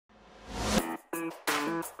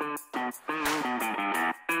What's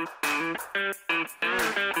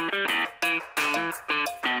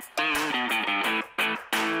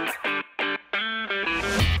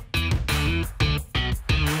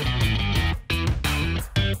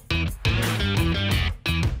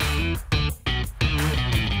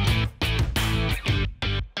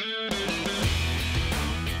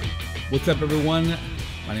up, everyone?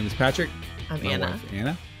 My name is Patrick. I'm My Anna. wife,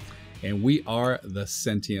 Anna. And we are the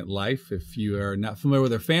Sentient Life. If you are not familiar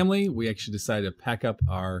with our family, we actually decided to pack up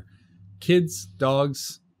our kids,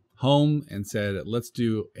 dogs, home, and said, let's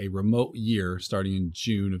do a remote year starting in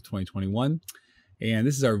June of 2021. And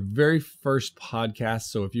this is our very first podcast.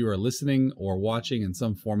 So if you are listening or watching in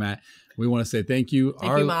some format, we want to say thank you.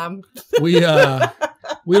 Thank you, Mom. We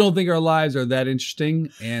don't think our lives are that interesting,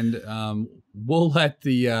 and we'll let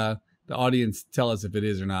the audience tell us if it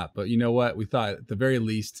is or not. But you know what? We thought at the very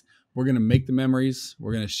least, we're going to make the memories,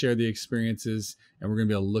 we're going to share the experiences, and we're going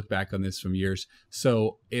to be able to look back on this from years.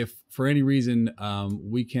 So if for any reason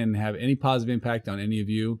we can have any positive impact on any of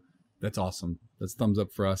you, that's awesome. That's thumbs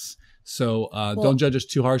up for us. So don't judge us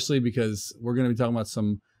too harshly, because we're going to be talking about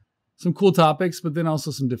some cool topics, but then also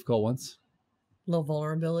some difficult ones. A little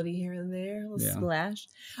vulnerability here and there, a little splash.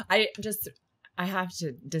 I have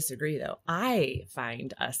to disagree, though. I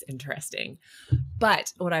find us interesting.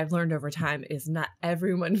 But what I've learned over time is not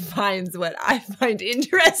everyone finds what I find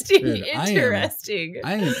interesting. Dude, interesting.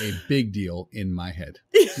 I am a big deal in my head.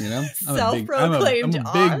 You know? Self-proclaimed I'm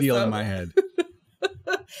a big deal in my head.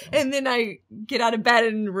 And then I get out of bed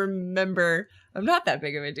and remember I'm not that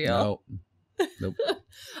big of a deal. Nope.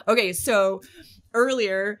 Okay, so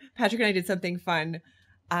earlier, Patrick and I did something fun.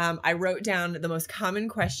 I wrote down the most common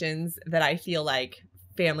questions that I feel like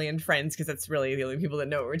family and friends, because that's really the only people that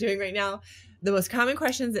know what we're doing right now. The most common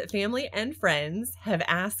questions that family and friends have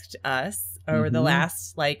asked us over the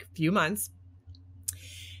last few months.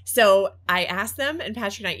 So I asked them, and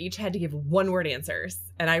Patrick and I each had to give one-word answers,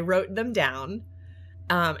 and I wrote them down.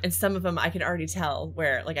 And some of them I can already tell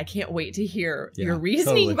where, I can't wait to hear your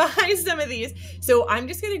reasoning behind some of these. So I'm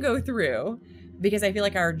just going to go through, because I feel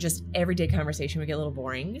like our just everyday conversation would get a little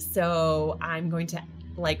boring. So I'm going to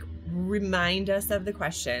remind us of the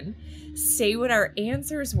question, say what our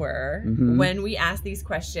answers were when we ask these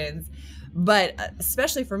questions. But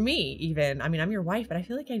especially for me, even, I'm your wife, but I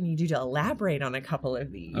feel like I need you to elaborate on a couple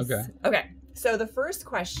of these. Okay. So the first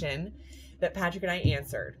question that Patrick and I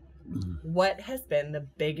answered, what has been the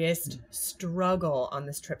biggest struggle on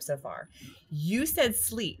this trip so far? You said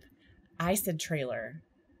sleep. I said trailer.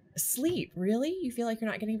 Sleep, really? You feel like you're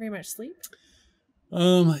not getting very much sleep?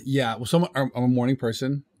 Yeah. Well, so I'm a morning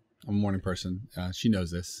person. She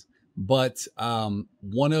knows this. But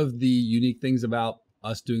one of the unique things about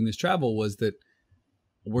us doing this travel was that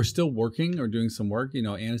we're still working or doing some work. You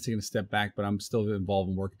know, Anna's taking a step back, but I'm still involved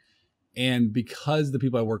in work. And because the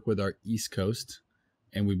people I work with are East Coast,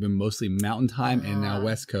 and we've been mostly mountain time and now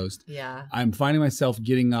West Coast, I'm finding myself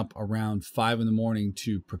getting up around 5 a.m.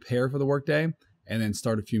 to prepare for the workday, and then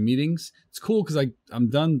start a few meetings. It's cool because I'm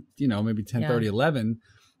done, maybe 10:30, 11,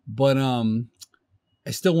 but I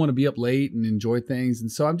still want to be up late and enjoy things.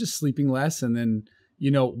 And so I'm just sleeping less. And then,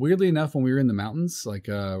 weirdly enough, when we were in the mountains,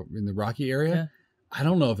 in the Rocky area, I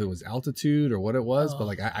don't know if it was altitude or what it was, but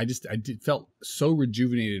I felt so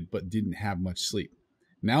rejuvenated, but didn't have much sleep.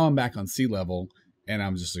 Now I'm back on sea level and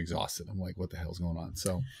I'm just exhausted. I'm like, what the hell's going on?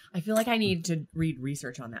 So I feel like I need to read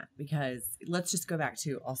research on that, because let's just go back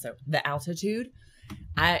to also the altitude.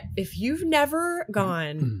 If you've never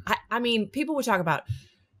gone, people would talk about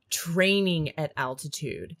training at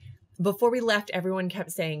altitude. Before we left, everyone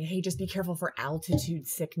kept saying, hey, just be careful for altitude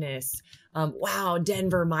sickness. Wow,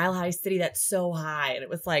 Denver, Mile High City, that's so high. And it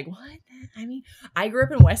was like, what? I grew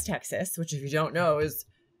up in West Texas, which if you don't know is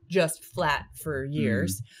just flat for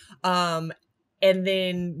years. And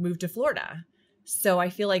then moved to Florida. So I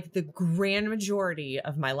feel like the grand majority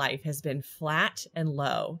of my life has been flat and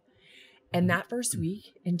low. And that first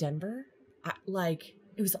week in Denver,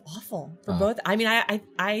 it was awful for both.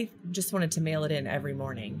 I just wanted to mail it in every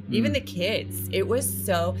morning. Even the kids. It was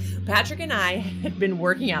Patrick and I had been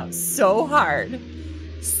working out so hard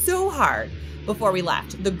before we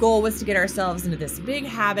left. The goal was to get ourselves into this big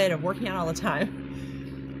habit of working out all the time.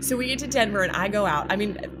 So we get to Denver and I go out.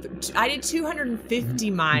 I did 250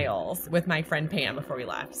 miles with my friend Pam before we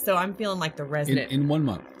left. So I'm feeling like the resident. In 1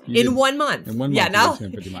 month. In 1 month. In 1 month. Yeah, now,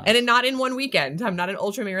 250 miles. and not in one weekend. I'm not an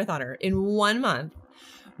ultra marathoner. In 1 month,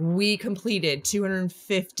 we completed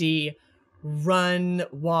 250 run,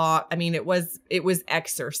 walk. It was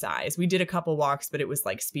exercise. We did a couple walks, but it was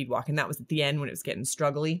like speed walk. And that was at the end when it was getting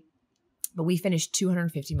struggly. But we finished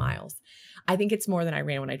 250 miles. I think it's more than I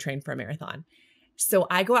ran when I trained for a marathon. So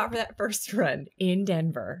I go out for that first run in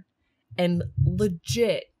Denver and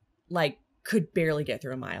legit like could barely get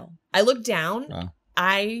through a mile. I look down. Wow.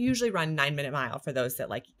 I usually run 9-minute mile for those that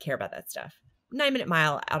like care about that stuff. 9-minute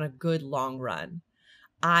mile on a good long run.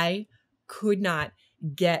 I could not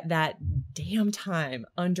get that damn time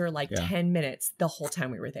under like 10 minutes the whole time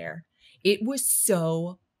we were there. It was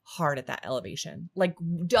so hard at that elevation. Like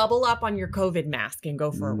double up on your COVID mask and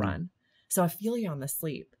go for a run. So I feel you on the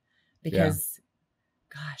sleep because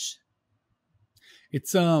gosh.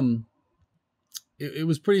 It's it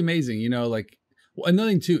was pretty amazing, you know, like well, another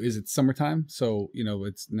thing too is it's summertime. So, you know,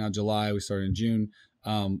 it's now July, we started in June.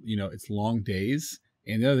 You know, it's long days.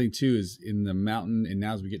 And the other thing too is in the mountain, and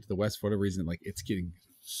now as we get to the west, for whatever reason, like it's getting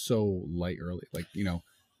so light early. Like, you know,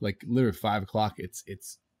 like literally 5 o'clock, it's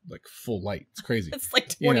like full light. It's crazy. It's like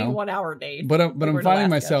 21-hour day. But I'm finding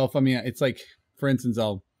myself, I mean, it's like, for instance,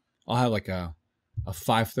 I'll have like a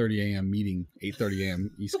 5:30 a.m. meeting, 8:30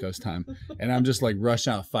 a.m. East Coast time. And I'm just like rush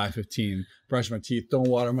out 5:15, brush my teeth, throwing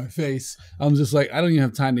water on my face. I'm just like, I don't even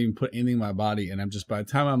have time to even put anything in my body. And I'm just, by the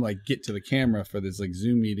time I'm like, get to the camera for this like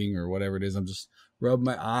Zoom meeting or whatever it is, I'm just rub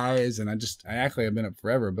my eyes and I act like I've been up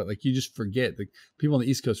forever. But like, you just forget, the people on the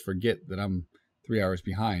East Coast forget that I'm 3 hours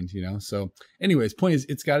behind, you know? So anyways, point is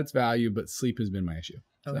it's got its value, but sleep has been my issue.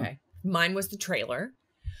 So. Okay. Mine was the trailer.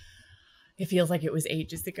 It feels like it was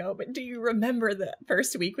ages ago, but do you remember the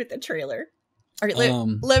first week with the trailer? All right,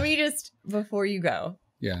 let me just, before you go,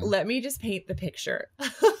 let me just paint the picture.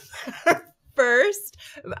 First,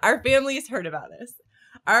 our family has heard about this.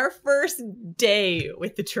 Our first day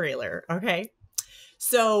with the trailer, okay?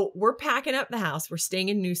 So we're packing up the house. We're staying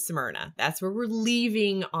in New Smyrna. That's where we're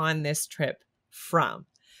leaving on this trip from.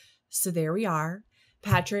 So there we are.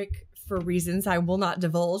 Patrick, for reasons I will not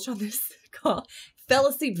divulge on this call, fell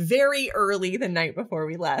asleep very early the night before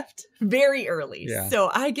we left. Very early. Yeah. So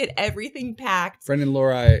I get everything packed. My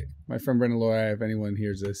friend Brendan Lori, if anyone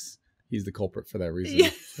hears this, he's the culprit for that reason.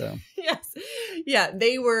 Yes. So. Yes. Yeah.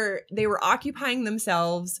 They were occupying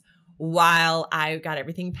themselves while I got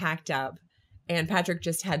everything packed up. And Patrick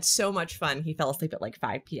just had so much fun. He fell asleep at like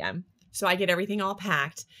 5 p.m. So I get everything all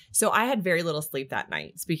packed. So I had very little sleep that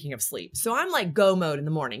night, speaking of sleep. So I'm like go mode in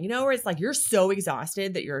the morning, you know, where it's like you're so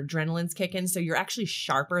exhausted that your adrenaline's kicking. So you're actually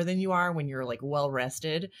sharper than you are when you're like well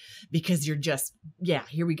rested because you're just,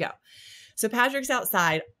 here we go. So Patrick's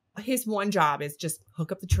outside. His one job is just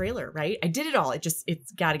hook up the trailer, right? I did it all.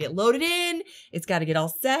 It's got to get loaded in. It's got to get all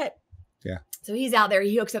set. Yeah. So he's out there.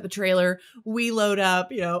 He hooks up the trailer. We load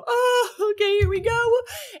up, you know, okay, here we go.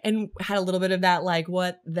 And had a little bit of that, like,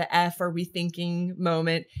 what the F are we thinking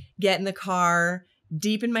moment. Get in the car,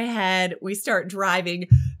 deep in my head. We start driving.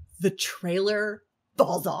 The trailer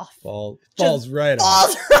falls off. Falls right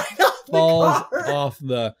off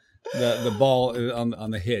the ball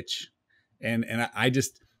on the hitch. And I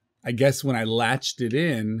guess when I latched it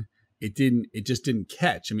in, it just didn't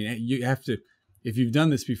catch. I mean, you have to, if you've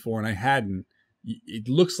done this before and I hadn't, it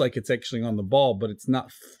looks like it's actually on the ball, but it's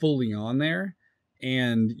not fully on there.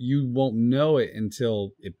 And you won't know it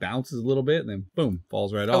until it bounces a little bit and then boom,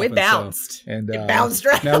 falls right off. Oh, it bounced. It bounced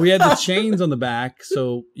right Now we had the chains on the back.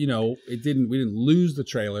 So, you know, we didn't lose the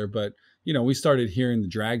trailer, but you know, we started hearing the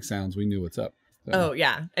drag sounds. We knew what's up. So. Oh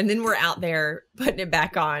yeah. And then we're out there putting it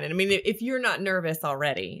back on. And I mean, if you're not nervous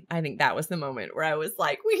already, I think that was the moment where I was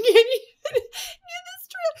like, we can't even get this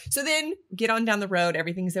trailer. So then get on down the road.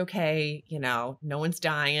 Everything's okay. You know, no one's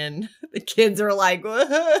dying. The kids are like,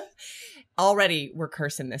 already we're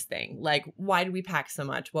cursing this thing. Like, why did we pack so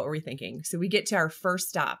much? What were we thinking? So we get to our first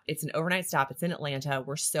stop. It's an overnight stop. It's in Atlanta.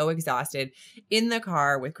 We're so exhausted in the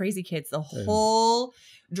car with crazy kids the whole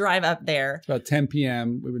drive up there. It's about 10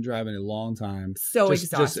 p.m. We've been driving a long time. So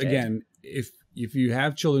exhausted. Just again, if you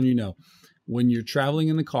have children, you know, when you're traveling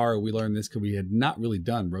in the car, we learned this because we had not really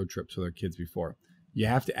done road trips with our kids before. You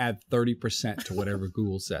have to add 30% to whatever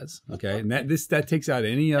Google says. Okay. And that takes out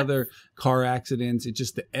any other car accidents. It's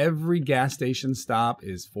just that every gas station stop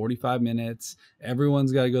is 45 minutes.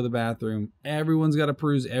 Everyone's got to go to the bathroom. Everyone's got to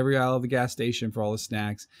peruse every aisle of the gas station for all the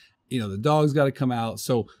snacks. You know, the dog's got to come out.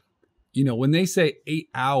 So, you know, when they say 8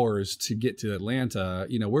 hours to get to Atlanta,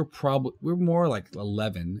 you know, we're more like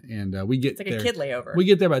 11 and we get it's like a kid layover. We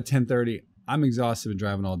get there about 10:30. I'm exhausted with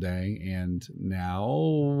driving all day. And now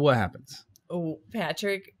what happens? Oh,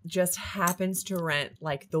 Patrick just happens to rent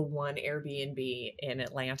like the one Airbnb in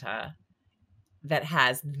Atlanta that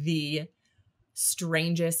has the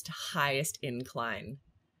strangest, highest incline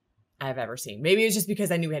I've ever seen. Maybe it's just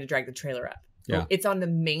because I knew we had to drag the trailer up. Yeah. It's on the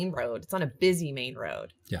main road. It's on a busy main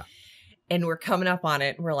road. Yeah. and we're coming up on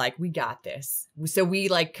it. We're like, we got this. So we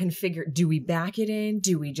like configure, do we back it in?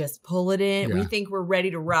 Do we just pull it in? Yeah. We think we're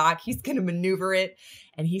ready to rock. He's going to maneuver it.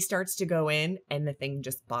 And he starts to go in and the thing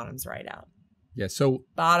just bottoms right out. Yeah. So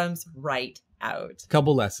Bottoms right out.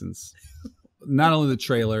 couple lessons, not only the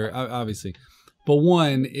trailer, obviously, but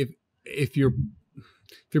one, if you're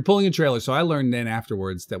pulling a trailer, so I learned then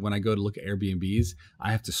afterwards that when I go to look at Airbnbs,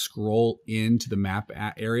 I have to scroll into the map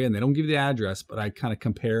area, and they don't give you the address, but I kind of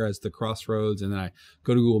compare as the crossroads, and then I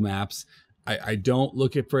go to Google Maps. I don't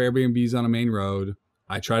look for Airbnbs on a main road.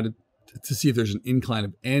 I try to see if there's an incline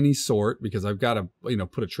of any sort, because I've got to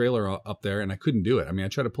put a trailer up there, and I couldn't do it. I mean, I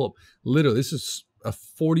tried to pull up. Literally, this is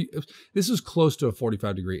close to a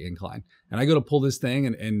 45-degree incline, and I go to pull this thing,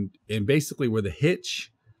 and basically where the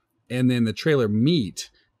hitch and then the trailer meet,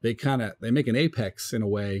 they make an apex in a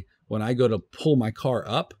way when I go to pull my car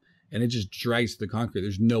up, and it just drags to the concrete.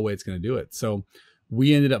 There's no way it's going to do it. So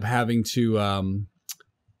we ended up having to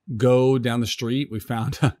go down the street. We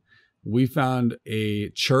found a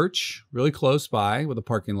church really close by with a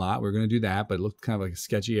parking lot. We were going to do that, but it looked kind of like a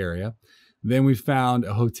sketchy area. Then we found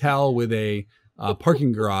a hotel with a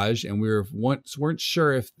parking garage, and we weren't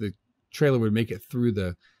sure if the trailer would make it through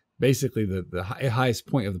the highest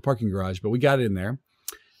point of the parking garage, but we got it in there.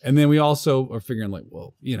 And then we also are figuring like,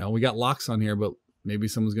 well, we got locks on here, but maybe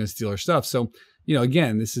someone's going to steal our stuff. So,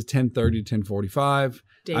 again, this is 10:30 to 10:45.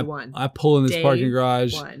 Day one. I pull in this parking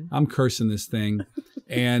garage. One. I'm cursing this thing.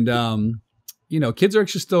 And, kids are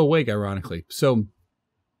actually still awake, ironically. So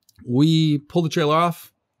we pull the trailer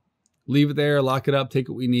off, leave it there, lock it up, take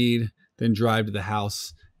what we need, then drive to the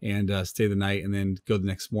house and stay the night, and then go the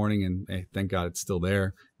next morning. And hey, thank God it's still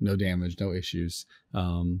there. No damage, no issues.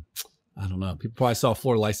 I don't know. People probably saw a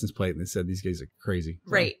Florida license plate and they said these guys are crazy.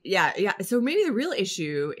 Right. Yeah. Yeah. So maybe the real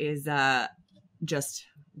issue is just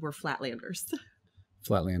we're flatlanders.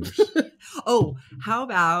 Flatlanders. Oh, how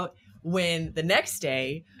about when the next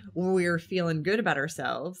day we're feeling good about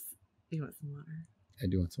ourselves? You want some water? I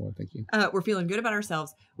do want some water. Thank you. We're feeling good about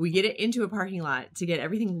ourselves. We get it into a parking lot to get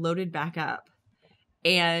everything loaded back up.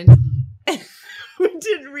 And we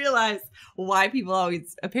didn't realize why people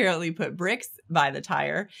always apparently put bricks by the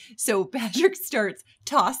tire. So Patrick starts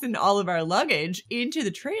tossing all of our luggage into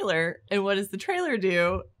the trailer. And what does the trailer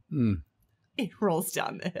do? It rolls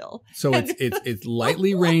down the hill. So it's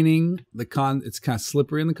lightly raining. It's kind of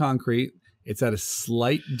slippery in the concrete. It's at a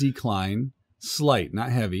slight decline. Slight, not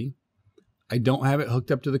heavy. I don't have it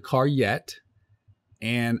hooked up to the car yet.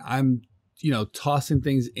 And I'm tossing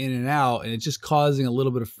things in and out, and it's just causing a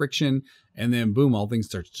little bit of friction, and then boom, all things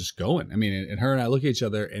start just going. I mean, and her and I look at each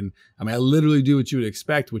other, and I literally do what you would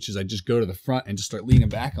expect, which is I just go to the front and just start leaning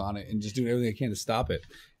back on it and just doing everything I can to stop it.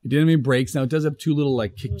 It didn't have any brakes. Now it does have two little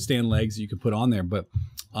like kickstand legs that you could put on there, but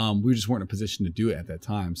we just weren't in a position to do it at that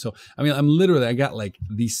time. So, I got like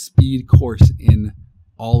the speed course in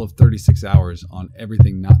all of 36 hours on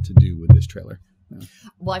everything not to do with this trailer. Yeah.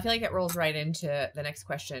 Well, I feel like it rolls right into the next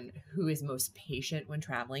question. Who is most patient when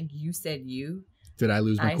traveling? You said you. Did I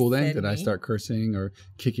lose my cool then? Did me. I start cursing or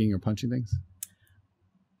kicking or punching things?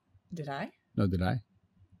 Did I? No, did I?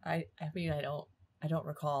 I don't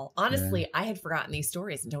recall. Honestly, I had forgotten these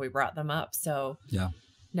stories until we brought them up. So yeah.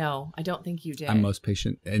 No, I don't think you did. I'm most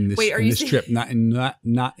patient in this trip, not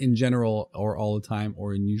in general or all the time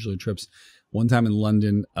or in usually trips. One time in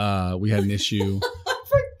London, we had an issue.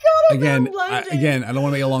 Again, I don't want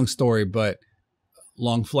to make a long story, but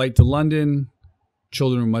long flight to London,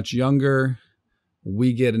 children were much younger.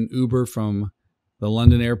 We get an Uber from the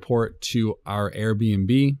London airport to our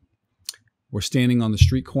Airbnb. We're standing on the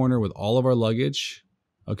street corner with all of our luggage.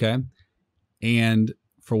 Okay. And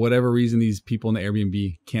for whatever reason, these people in the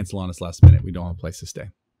Airbnb cancel on us last minute. We don't have a place to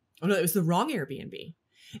stay. Oh no, it was the wrong Airbnb.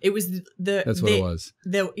 It was That's what it was.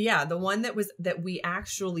 The one that we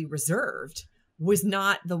actually reserved was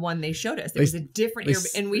not the one they showed us. It was a different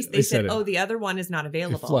Airbnb, and they said, "Oh, the other one is not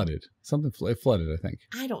available." It flooded. It flooded, I think.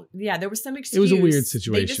 There was some excuse. It was a weird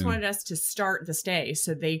situation. They just wanted us to start the stay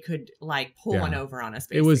so they could like pull one over on us.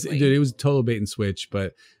 Basically. It was a total bait and switch.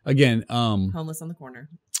 But again, homeless on the corner.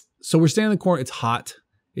 So we're standing in the corner. It's hot.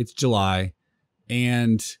 It's July,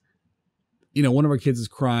 and one of our kids is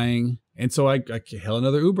crying. And so I hail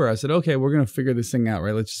another Uber. I said, okay, we're going to figure this thing out,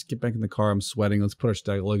 right? Let's just get back in the car. I'm sweating. Let's put our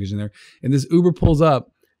stack of luggage in there. And this Uber pulls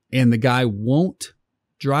up, and the guy won't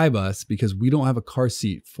drive us because we don't have a car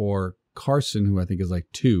seat for Carson, who I think is like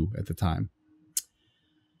 2 at the time.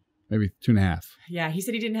 Maybe 2.5. Yeah, he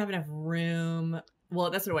said he didn't have enough room.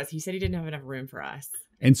 Well, that's what it was. He said he didn't have enough room for us.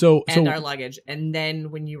 And our luggage. And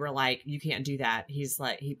then when you were like, you can't do that,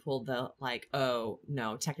 he pulled the like, oh,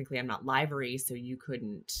 no, technically I'm not livery, so you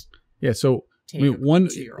couldn't. Yeah, so I mean, one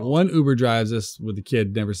Uber drives us with the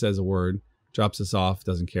kid, never says a word, drops us off,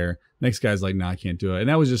 doesn't care. Next guy's like, nah, I can't do it. And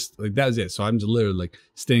that was just like, that was it. So I'm just literally like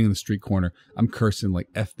standing in the street corner. I'm cursing like,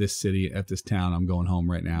 F this city, F this town. I'm going home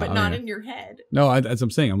right now. But not in your head. No, as I'm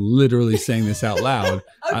saying, I'm literally saying this out loud.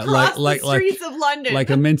 Across the streets of London. Like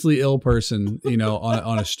a mentally ill person, you know,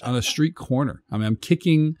 on a street corner. I mean, I'm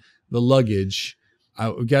kicking the luggage. I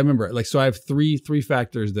gotta remember, like, so I have three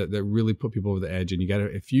factors that really put people over the edge. And you gotta,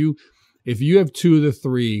 if you have two of the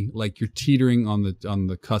three, like you're teetering on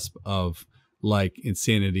the cusp of like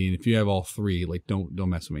insanity. And if you have all three, like don't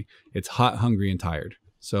mess with me. It's hot, hungry, and tired.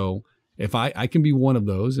 So if I can be one of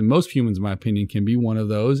those, and most humans, in my opinion, can be one of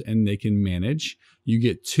those, and they can manage. You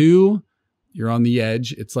get two, you're on the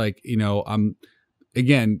edge. It's like, you know,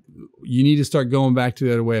 again, you need to start going back to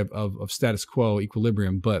the other way of status quo,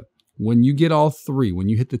 equilibrium. But when you get all three, when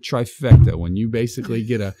you hit the trifecta, when you basically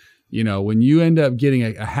get when you end up getting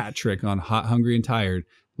a hat trick on hot, hungry, and tired,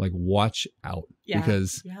 like watch out.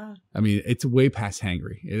 Because I mean, it's way past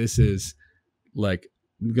hangry. This is like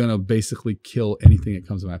gonna basically kill anything that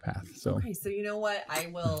comes in my path. So okay, so you know what? I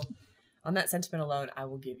will, on that sentiment alone, I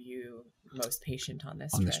will give you most patient on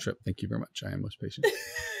this trip. Thank you very much. I am most patient.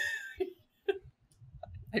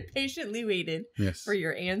 I patiently waited for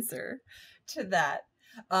your answer to that.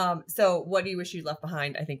 So what do you wish you left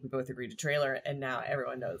behind? I think we both agreed to trailer, and now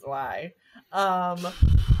everyone knows why.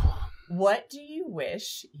 What do you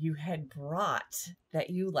wish you had brought that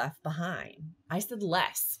you left behind? I said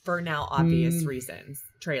less for now obvious reasons.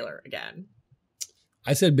 Trailer again.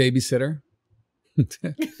 I said babysitter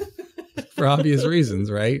for obvious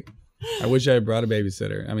reasons, right? I wish I had brought a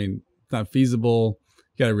babysitter. I mean, it's not feasible.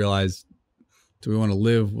 You got to realize, do we want to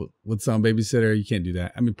live with some babysitter? You can't do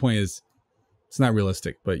that. I mean, point is, it's not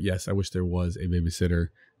realistic, but yes, I wish there was a babysitter.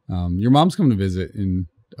 Your mom's coming to visit in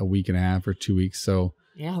a week and a half or 2 weeks. So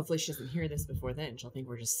yeah, hopefully she doesn't hear this before then. She'll think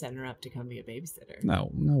we're just setting her up to come be a babysitter. No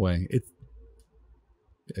way.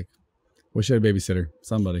 Wish I had a babysitter.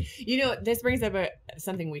 Somebody. You know, this brings up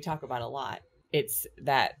something we talk about a lot. It's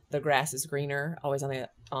that the grass is greener always on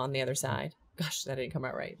the other side. Gosh, that didn't come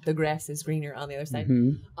out right. The grass is greener on the other side.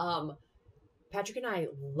 Mm-hmm. Patrick and I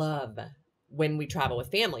love when we travel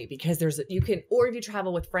with family, because or if you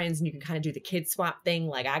travel with friends and you can kind of do the kid swap thing.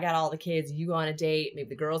 Like, I got all the kids, you go on a date, maybe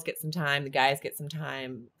the girls get some time, the guys get some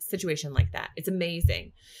time, situation like that. It's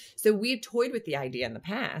amazing. So we've toyed with the idea in the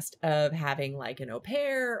past of having like an au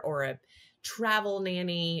pair or a travel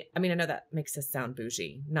nanny. I mean, I know that makes us sound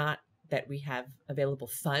bougie, not that we have available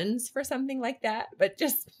funds for something like that, but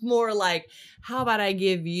just more like, how about I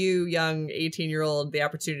give you, young 18-year-old, the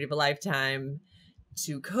opportunity of a lifetime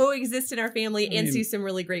to coexist in our family and see some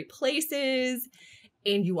really great places,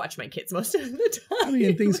 and you watch my kids most of the time. I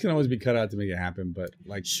mean, things can always be cut out to make it happen, but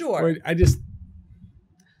like, sure.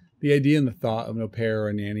 The idea and the thought of an au pair or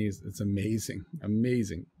a nanny it's amazing.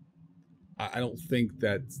 I don't think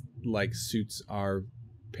that like suits our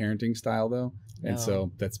parenting style though. And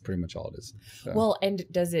so that's pretty much all it is. So. Well, and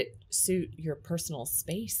does it suit your personal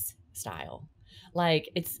space style? Like,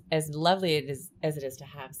 it's as lovely as it is to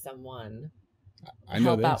have someone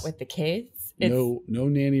help out with the kids. No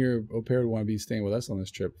nanny or au pair would want to be staying with us on this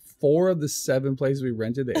trip. 4 of the 7 places we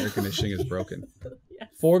rented, the air conditioning is broken. Yes.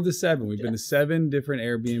 4 of the 7. We've been to 7 different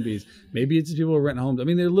Airbnbs. Maybe it's people who rent homes. I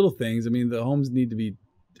mean, they're little things. I mean, the homes need to be,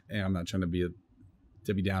 and I'm not trying to be a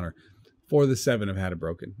Debbie Downer. 4 of the 7 have had it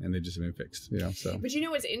broken, and they've just been fixed. So. But you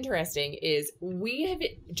know what's interesting is we have,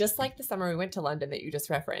 just like the summer we went to London that you just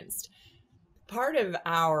referenced, part of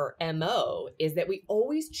our MO is that we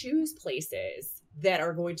always choose places that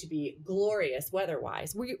are going to be glorious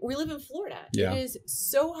weather-wise. We live in Florida. Yeah. It is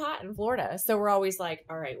so hot in Florida. So we're always like,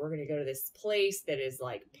 all right, we're going to go to this place that is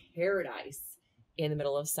like paradise in the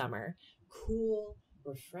middle of summer. Cool,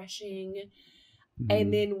 refreshing. Mm-hmm.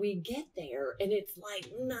 And then we get there and it's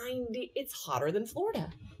like 90. It's hotter than Florida.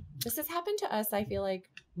 This has happened to us, I feel like,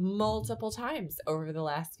 multiple times over the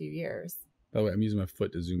last few years. By the way, I'm using my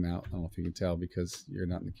foot to zoom out. I don't know if you can tell because you're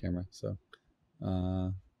not in the camera. So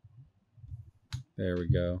there we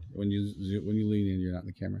go. When you lean in, you're not in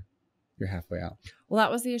the camera. You're halfway out. Well,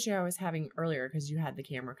 that was the issue I was having earlier because you had the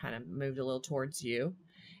camera kind of moved a little towards you.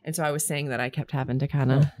 And so I was saying that I kept having to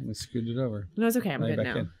kind of... I scooted it over. No, it's okay. I'm good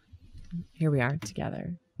now. Here we are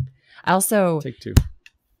together. I also... Take 2.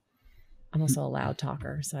 I'm also a loud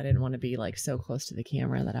talker, so I didn't want to be like so close to the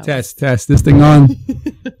camera that I Test. This thing on.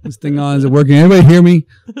 This thing on. Is it working? Anybody hear me?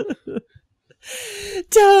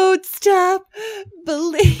 Don't stop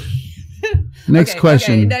believing. Next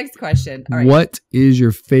question. Okay, next question. All right. What is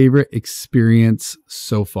your favorite experience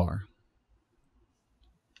so far?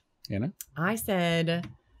 Anna? I said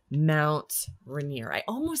Mount Rainier. I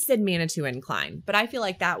almost said Manitou Incline, but I feel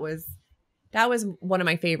like that was one of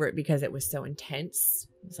my favorite because it was so intense.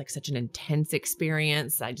 It was like such an intense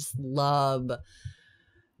experience. I just love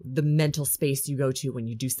the mental space you go to when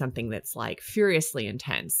you do something that's like furiously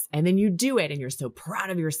intense, and then you do it and you're so proud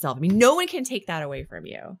of yourself. I mean, no one can take that away from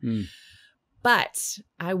you. But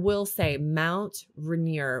I will say Mount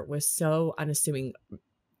Rainier was so unassuming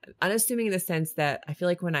in the sense that I feel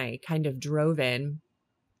like when I kind of drove in,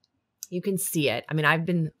 you can see it. I mean, I've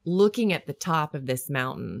been looking at the top of this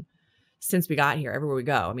mountain since we got here, everywhere we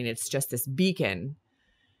go. I mean, it's just this beacon,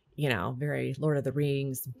 you know, very Lord of the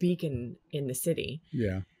Rings beacon in the city.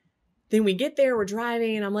 Yeah. Then we get there, we're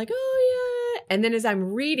driving, and I'm like, oh, yeah. And then as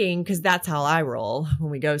I'm reading, because that's how I roll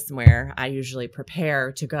when we go somewhere, I usually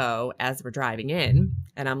prepare to go as we're driving in.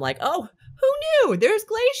 And I'm like, oh, who knew? There's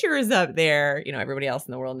glaciers up there. You know, everybody else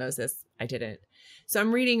in the world knows this. I didn't. So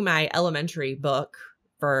I'm reading my elementary book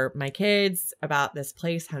for my kids about this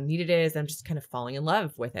place, how neat it is. I'm just kind of falling in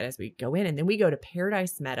love with it as we go in. And then we go to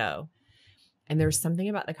Paradise Meadow. And there's something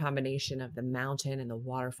about the combination of the mountain and the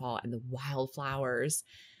waterfall and the wildflowers.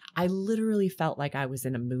 I literally felt like I was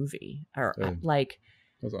in a movie, or like,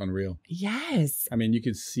 that was unreal. Yes. I mean, you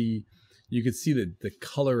could see the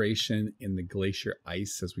coloration in the glacier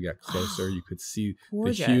ice as we got closer. You could see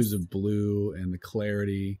gorgeous. The hues of blue and the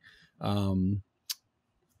clarity.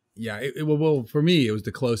 Yeah, well, for me, it was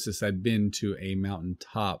the closest I'd been to a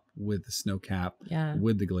mountaintop with the snow cap,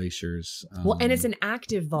 with the glaciers. Well, and it's an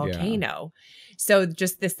active volcano. Yeah. So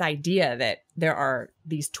just this idea that there are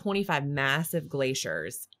these 25 massive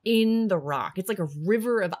glaciers in the rock. It's like a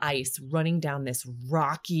river of ice running down this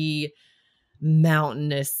rocky,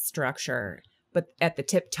 mountainous structure. But at the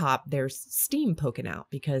tip top, there's steam poking out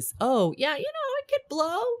because, oh, yeah, you know, it could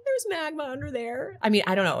blow. There's magma under there. I mean,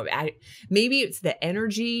 I don't know. Maybe it's the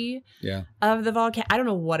energy of the volcano. I don't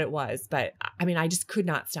know what it was, but I mean, I just could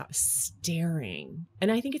not stop staring. And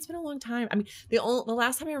I think it's been a long time. I mean, the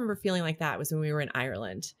last time I remember feeling like that was when we were in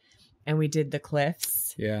Ireland and we did the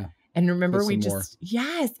cliffs. Yeah. And remember, we just,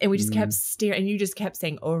 and we just kept staring, and you just kept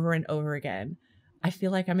saying over and over again, I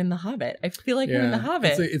feel like I'm in The Hobbit. I feel like we're in The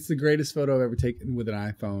Hobbit. It's the greatest photo I've ever taken with an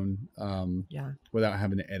iPhone, without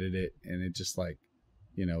having to edit it. And it just like,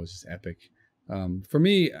 you know, it was just epic. For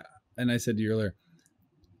me, and I said to you earlier,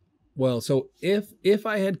 well, so if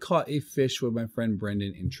I had caught a fish with my friend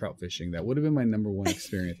Brendan in trout fishing, that would have been my number one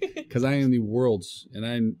experience. Because I am the world's, and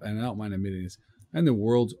I don't mind admitting this, I'm the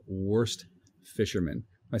world's worst fisherman.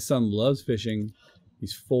 My son loves fishing.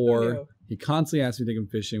 He's 4. He constantly asks me to take him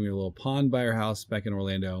fishing. We have a little pond by our house back in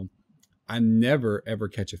Orlando. I never, ever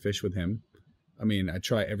catch a fish with him. I mean, I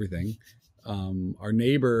try everything. Our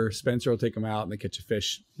neighbor, Spencer, will take him out and they catch a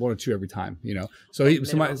fish, 1 or 2 every time, you know?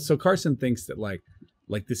 So Carson thinks that like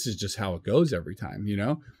this is just how it goes every time, you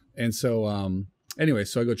know? And so, anyway,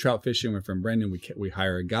 so I go trout fishing with my friend Brendan. We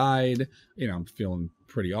hire a guide. You know, I'm feeling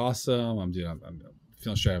pretty awesome. I'm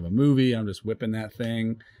feeling straight out of a movie. I'm just whipping that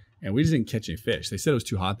thing. And we just didn't catch any fish. They said it was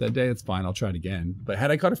too hot that day. It's fine. I'll try it again. But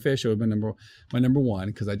had I caught a fish, it would have been my number one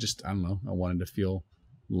because I don't know. I wanted to feel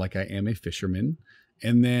like I am a fisherman.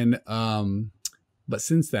 And then, but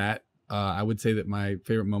since that, I would say that my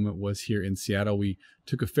favorite moment was here in Seattle. We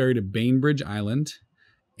took a ferry to Bainbridge Island.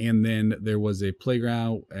 And then there was a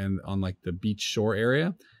playground and on like the beach shore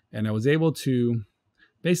area. And I was able to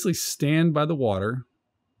basically stand by the water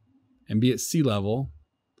and be at sea level.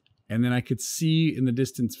 And then I could see in the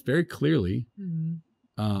distance very clearly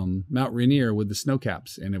Mount Rainier with the snow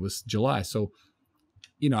caps, and it was July. So,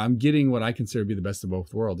 you know, I'm getting what I consider to be the best of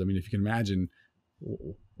both worlds. I mean, if you can imagine,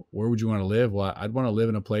 where would you want to live? Well, I'd want to live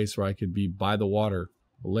in a place where I could be by the water,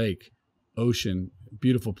 lake, ocean,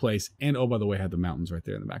 beautiful place. And oh, by the way, I had the mountains right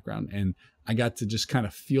there in the background. And I got to just kind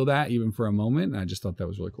of feel that even for a moment. And I just thought that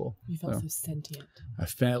was really cool. You felt so sentient. I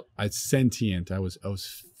felt sentient. I was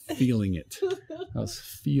feeling it. I was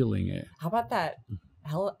feeling it. How about that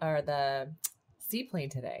the seaplane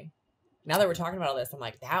today? Now that we're talking about all this, I'm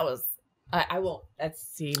like, that was I won't.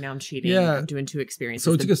 Now I'm cheating. Yeah. I'm doing 2 experiences.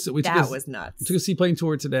 So that was nuts. We took a seaplane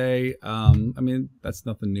tour today. I mean, that's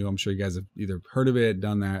nothing new. I'm sure you guys have either heard of it,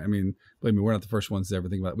 done that. I mean, believe me, we're not the first ones to ever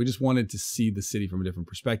think about it. We just wanted to see the city from a different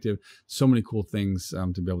perspective. So many cool things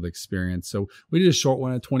to be able to experience. So we did a short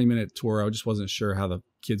one, a 20-minute tour. I just wasn't sure how the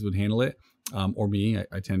kids would handle it. Or me,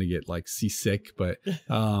 I tend to get like seasick, but it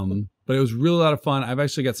was really a lot of fun. I've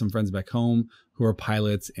actually got some friends back home who are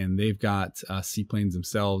pilots, and they've got seaplanes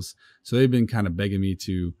themselves. So they've been kind of begging me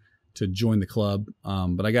to join the club.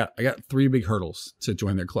 But I got 3 big hurdles to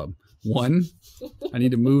join their club. 1, I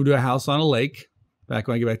need to move to a house on a lake back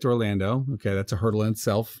when I get back to Orlando. Okay, that's a hurdle in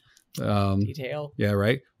itself. Detail. Yeah,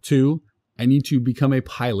 right. 2, I need to become a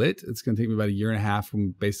pilot. It's going to take me about a year and a half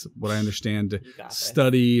from what I understand to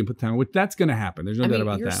study and put time, which that's going to happen. There's no doubt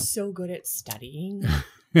about you're that. You're so good at studying.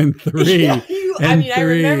 And 3. Yeah, I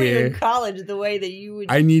remember you in college, the way that you would.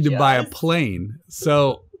 I need to buy a plane.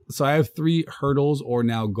 So I have 3 hurdles or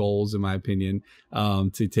now goals, in my opinion,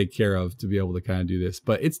 to take care of to be able to kind of do this.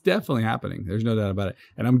 But it's definitely happening. There's no doubt about it.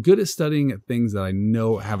 And I'm good at studying at things that I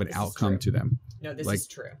know have an outcome to them. No, this is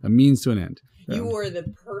true. A means to an end. You were the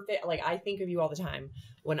perfect, I think of you all the time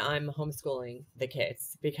when I'm homeschooling the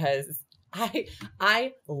kids, because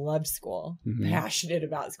I loved school, passionate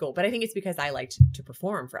about school, but I think it's because I liked to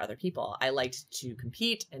perform for other people. I liked to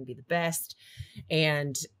compete and be the best.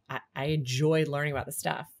 And I enjoyed learning about the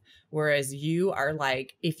stuff. Whereas you are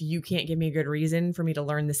like, if you can't give me a good reason for me to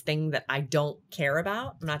learn this thing that I don't care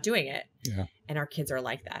about, I'm not doing it. Yeah. And our kids are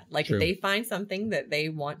like that. Like True. if they find something that they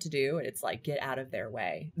want to do, it's like, get out of their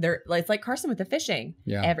way. It's like Carson with the fishing.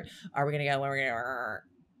 Yeah. Are we going to go? When are we going to?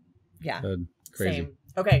 Yeah. Good. Crazy. Same.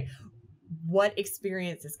 Okay. What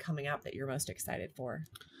experience is coming up that you're most excited for?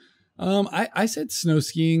 I said snow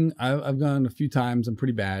skiing. I've gone a few times. I'm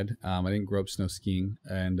pretty bad. I didn't grow up snow skiing,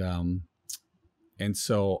 and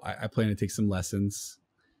so I plan to take some lessons,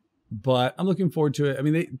 but I'm looking forward to it. I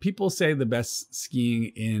mean, people say the best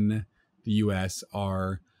skiing in the U.S.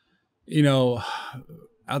 are,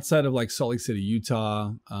 outside of like Salt Lake City,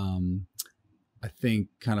 Utah. I think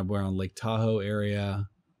kind of around Lake Tahoe area.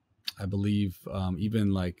 I believe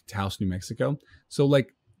even like Taos, New Mexico. So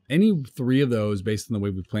like any 3 of those, based on the way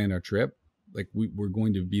we planned our trip, like we're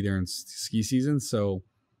going to be there in ski season. So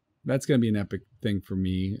that's going to be an epic thing for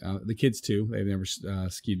me. The kids too. They've never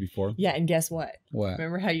skied before. Yeah. And guess what? What?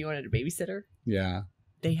 Remember how you wanted a babysitter? Yeah.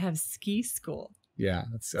 They have ski school. Yeah.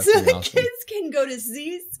 That's so the awesome. kids can go to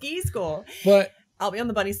ski school. But I'll be on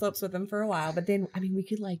the bunny slopes with them for a while. But then, we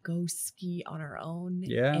could like go ski on our own.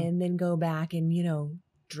 Yeah. And then go back and,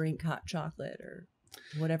 drink hot chocolate or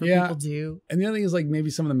whatever people do. And the other thing is like maybe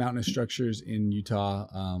some of the mountainous structures in Utah.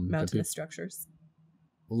 Mountainous structures.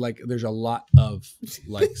 Like there's a lot of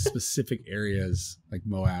like specific areas like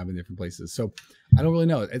Moab and different places. So I don't really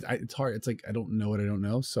know. It's hard. It's like, I don't know what I don't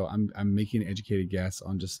know. So I'm making an educated guess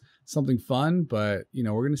on just something fun, but we're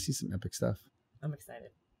going to see some epic stuff. I'm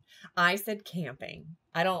excited. I said camping.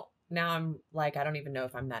 Now I'm like, I don't even know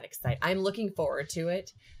if I'm that excited. I'm looking forward to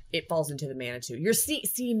it. It falls into the Manitou.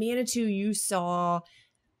 Manitou, you saw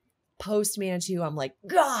post Manitou. I'm like,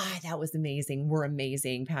 God, that was amazing. We're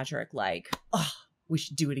amazing, Patrick. Like, we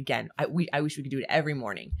should do it again. I wish we could do it every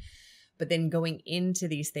morning. But then going into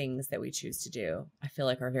these things that we choose to do, I feel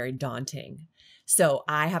like are very daunting. So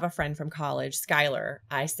I have a friend from college, Skylar.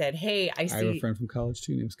 I said, hey, I have a friend from college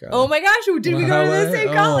too named Skylar. Oh my gosh. Did we go to the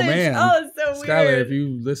same college? Man. Oh, it's so Skylar, weird. if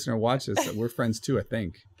you listen or watch this, we're friends too, I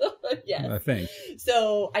think. Yes. I think.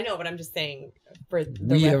 So I know, but I'm just saying for the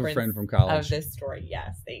we have reference a friend from college of this story.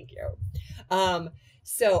 Yes. Thank you.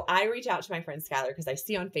 So I reach out to my friend Skylar because I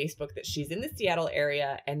see on Facebook that she's in the Seattle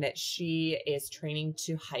area and that she is training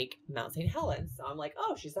to hike Mount St. Helens. So I'm like,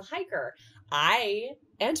 oh, she's a hiker. I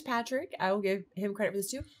and Patrick, I will give him credit for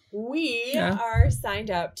this too. We are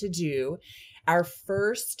signed up to do our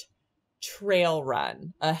first trail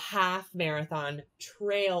run, a half marathon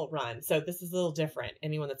trail run. So this is a little different.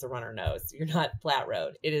 Anyone that's a runner knows you're not flat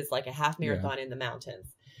road. It is like a half marathon in the mountains.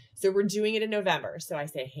 So we're doing it in November. So I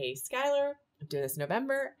say, hey, Skylar, I'm doing this in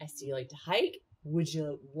November. I see you like to hike. Would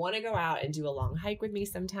you want to go out and do a long hike with me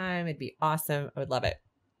sometime? It'd be awesome. I would love it.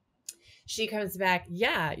 She comes back.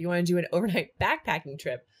 Yeah. You want to do an overnight backpacking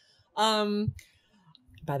trip?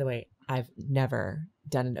 By the way, I've never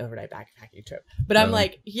done an overnight backpacking trip, but I'm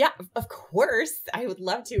like, yeah, of course. I would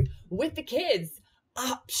love to with the kids.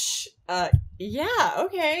 Yeah.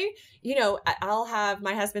 Okay. I'll have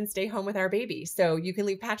my husband stay home with our baby. So you can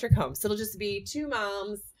leave Patrick home. So it'll just be 2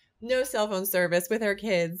 moms, no cell phone service with our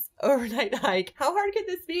kids, overnight hike. How hard could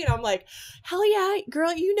this be? And I'm like, hell yeah,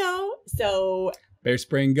 girl, So bear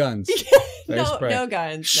spraying guns. No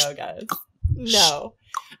guns. No guns. No,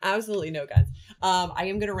 absolutely no guns. I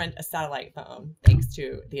am going to rent a satellite phone thanks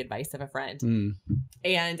to the advice of a friend.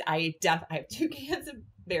 And I have 2 cans of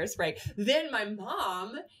bear spray. Then my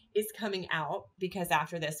mom is coming out because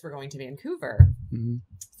after this, we're going to Vancouver.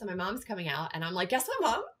 So my mom's coming out and I'm like, guess what,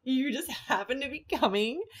 Mom? You just happen to be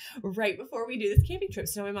coming right before we do this camping trip.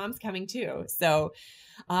 So my mom's coming too. So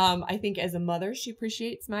I think as a mother, she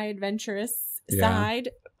appreciates my adventurous side.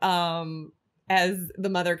 As the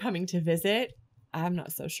mother coming to visit, I'm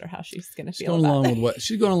not so sure how she's going to feel about it.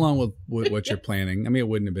 She's going along with what you're planning. I mean, it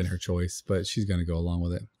wouldn't have been her choice, but she's going to go along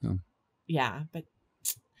with it. Yeah, but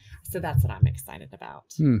so that's what I'm excited about.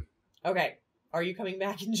 Okay. Are you coming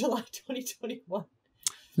back in July 2021?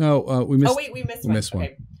 No, we missed. Oh wait, we missed one.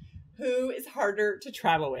 Okay. Who is harder to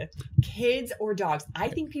travel with, kids or dogs? I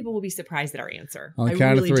think people will be surprised at our answer. On the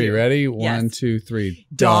count of three. Ready? One, two, three.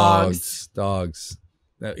 Dogs.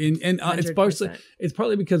 And it's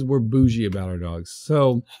partly because we're bougie about our dogs.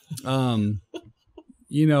 So,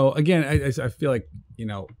 you know, again, I feel like, you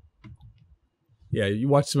know, yeah, you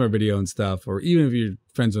watch some of our video and stuff, or even if you're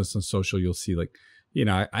friends with us on social, you'll see like, you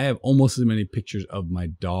know, I have almost as many pictures of my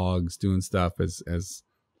dogs doing stuff as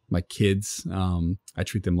my kids. I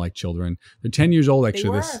treat them like children. They're 10 years old, actually. They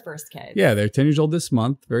were our first kids. Yeah, they're 10 years old this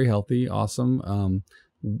month. Very healthy. Awesome.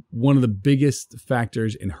 One of the biggest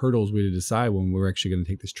factors and hurdles we had to decide when we were actually going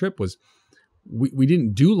to take this trip was we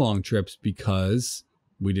didn't do long trips because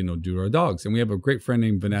we didn't know what to do to our dogs. And we have a great friend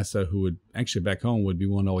named Vanessa who would actually back home would be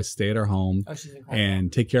one to always stay at our home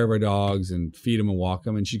and take care of our dogs and feed them and walk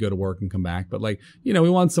them. And she'd go to work and come back. But like, you know, we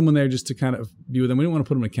want someone there just to kind of be with them. We didn't want to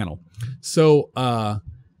put them in a kennel. So,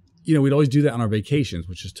 you know, we'd always do that on our vacations,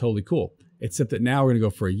 which is totally cool. Except that now we're going to go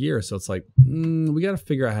for a year. So it's like, we got to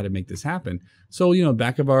figure out how to make this happen. So, you know,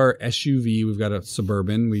 back of our SUV, we've got a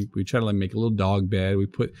Suburban. We try to like make a little dog bed. We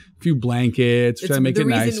put a few blankets, try to make it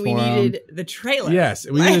nice for them. The reason we needed the trailer. Yes,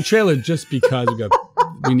 we needed a trailer just because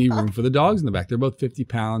we need room for the dogs in the back. They're both 50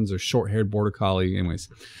 pounds. They're short-haired border collie. Anyways,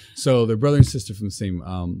 so they're brother and sister from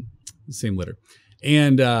the same litter.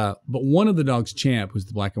 And but one of the dogs, Champ, who's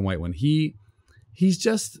the black and white one, he's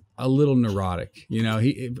just a little neurotic. You know,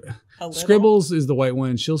 Scribbles is the white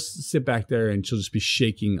one. She'll sit back there and she'll just be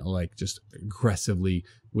shaking like just aggressively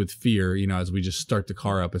with fear, you know, as we just start the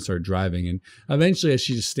car up and start driving. And eventually as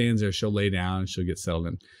she just stands there, she'll lay down and she'll get settled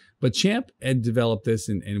in. But Champ had developed this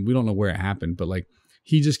and we don't know where it happened, but like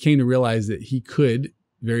he just came to realize that he could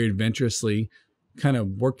very adventurously kind of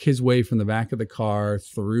work his way from the back of the car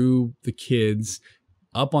through the kids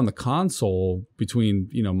up on the console between,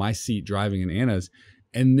 you know, my seat driving and Anna's,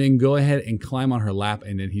 and then go ahead and climb on her lap.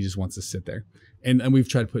 And then he just wants to sit there. And we've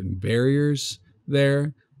tried putting barriers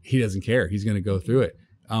there. He doesn't care. He's going to go through it.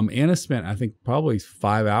 Anna spent, I think, probably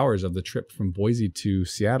 5 hours of the trip from Boise to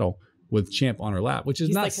Seattle with Champ on her lap, which is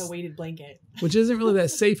not like a weighted blanket, which isn't really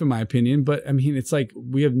that safe in my opinion. But I mean, it's like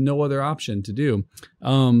we have no other option to do.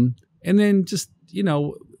 And then just, you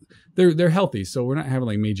know, they're healthy, so we're not having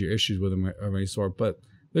like major issues with them of any sort, but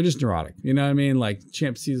they're just neurotic. You know what I mean? Like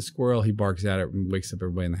Champ sees a squirrel, he barks at it and wakes up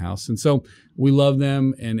everybody in the house. And so we love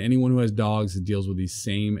them. And anyone who has dogs that deals with these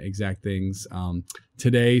same exact things.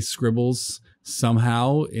 Today, Scribbles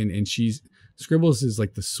somehow, and Scribbles is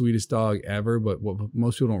like the sweetest dog ever. But what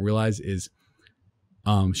most people don't realize is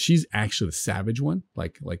she's actually the savage one.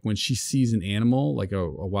 Like when she sees an animal, like a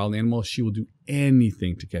wild animal, she will do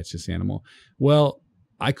anything to catch this animal. Well,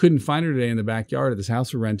 I couldn't find her today in the backyard at this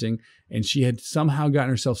house we're renting, and she had somehow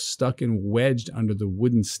gotten herself stuck and wedged under the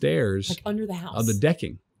wooden stairs, like under the house of the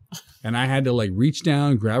decking. And I had to like reach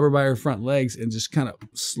down, grab her by her front legs, and just kind of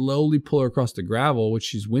slowly pull her across the gravel, which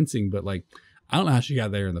she's wincing. But like, I don't know how she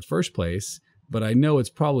got there in the first place, but I know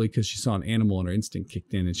it's probably because she saw an animal and her instinct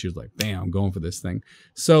kicked in, and she was like, "Bam, I'm going for this thing."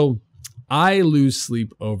 So I lose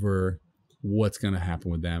sleep over what's going to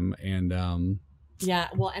happen with them, and yeah,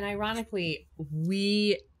 well, and ironically,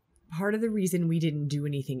 part of the reason we didn't do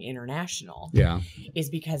anything international is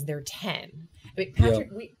because they're 10. I mean,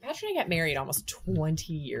 Patrick and I got married almost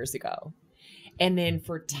 20 years ago. And then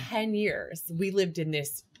for 10 years, we lived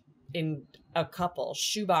in a couple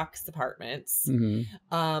shoebox apartments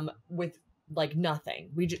with like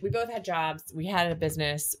nothing. We both had jobs. We had a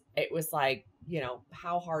business. It was like, you know,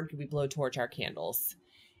 how hard could we blow torch our candles?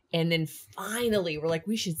 And then finally, we're like,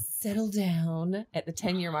 we should settle down at the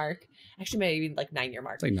 10-year mark. Actually, maybe like 9-year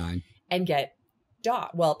mark. It's like 9. And get dog.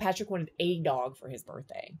 Well, Patrick wanted a dog for his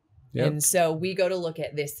birthday. Yep. And so we go to look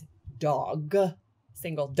at this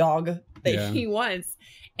single dog that he wants.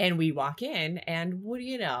 And we walk in, and what do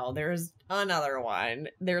you know? There's another one.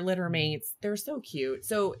 They're litter mates. They're so cute.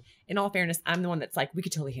 So in all fairness, I'm the one that's like, we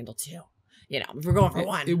could totally handle 2. You know, if we're going for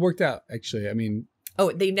 1. It worked out, actually. I mean,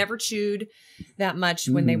 oh, they never chewed that much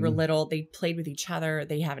when they were little. They played with each other.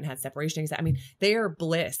 They haven't had separation anxiety. I mean, they are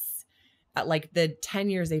bliss. Like the 10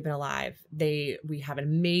 years they've been alive, we have an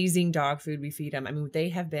amazing dog food we feed them. I mean, they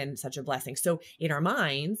have been such a blessing. So in our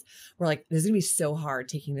minds, we're like, this is gonna be so hard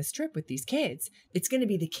taking this trip with these kids. It's gonna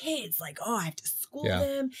be the kids, like, oh, I have to school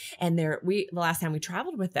them. And the last time we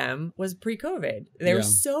traveled with them was pre-COVID. They were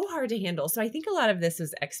so hard to handle. So I think a lot of this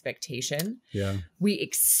was expectation. Yeah. We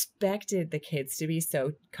expected the kids to be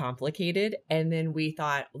so complicated. And then we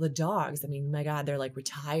thought, well, the dogs, I mean, my God, they're like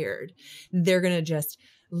retired. They're gonna just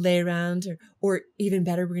lay around, or even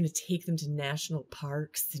better, we're going to take them to national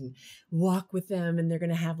parks and walk with them, and they're going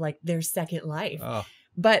to have like their second life. Oh.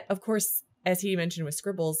 But of course, as he mentioned with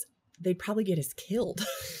Scribbles, they'd probably get us killed.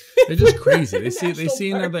 They're just crazy. They see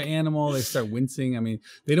National another park. animal, they start wincing. I mean,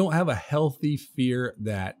 they don't have a healthy fear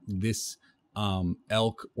that this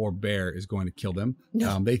elk or bear is going to kill them.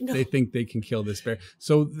 No, They think they can kill this bear.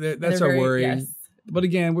 So that's They're our worry. yes. But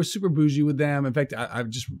again, we're super bougie with them. In fact, I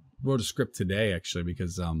just wrote a script today actually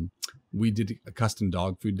because we did a custom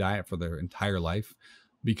dog food diet for their entire life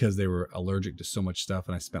because they were allergic to so much stuff,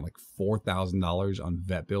 and I spent like $4,000 on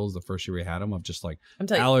vet bills the first year we had them of just like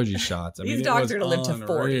allergy shots. I these mean, dogs are gonna live to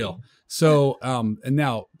 40. So and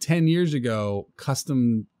now 10 years ago,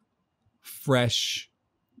 custom, fresh,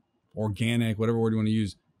 organic, whatever word you want to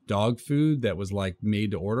use, dog food that was like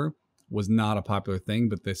made to order was not a popular thing.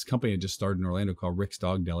 But this company had just started in Orlando called Rick's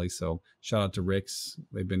Dog Deli. So shout out to Rick's.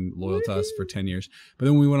 They've been loyal to us for 10 years. But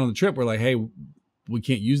then when we went on the trip, we're like, hey, we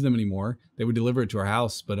can't use them anymore. They would deliver it to our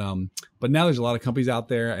house. But now there's a lot of companies out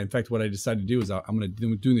there. In fact, what I decided to do is I'm going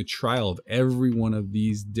to do the trial of every one of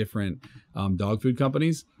these different dog food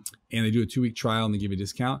companies. And they do a 2-week trial and they give you a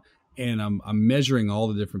discount. And I'm measuring all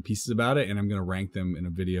the different pieces about it, and I'm going to rank them in a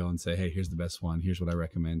video and say, hey, here's the best one. Here's what I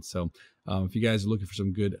recommend. So if you guys are looking for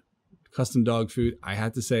some good custom dog food, I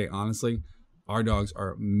have to say, honestly, our dogs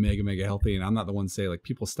are mega, mega healthy. And I'm not the one to say, like,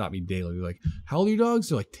 people stop me daily. They're like, how old are your dogs?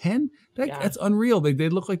 They're like 10? That's unreal. They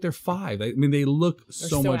look like they're 5. I mean, they look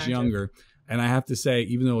so much younger. And I have to say,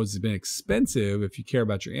 even though it's been expensive, if you care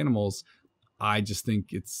about your animals, I just think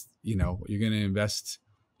it's, you're going to invest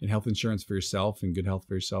in health insurance for yourself and good health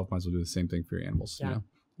for yourself. Might as well do the same thing for your animals. Yeah,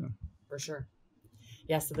 for sure.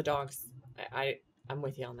 Yeah. So the dogs, I'm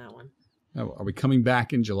with you on that one. Are we coming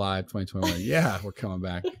back in July of 2021? Yeah, we're coming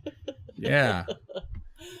back. Yeah.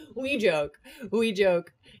 We joke. You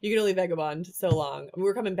can only vagabond so long. I mean,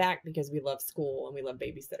 we're coming back because we love school and we love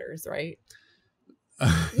babysitters, right?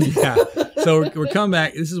 Yeah. So we're coming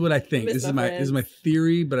back. This is what I think. This is my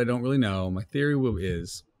theory, but I don't really know. My theory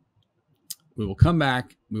is we will come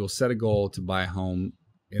back. We will set a goal to buy a home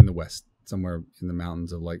in the West, somewhere in the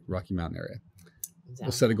mountains of like Rocky Mountain area. Exactly.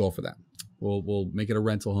 We'll set a goal for that. We'll make it a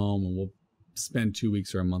rental home and we'll spend 2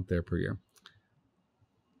 weeks or a month there per year.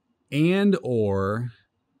 And or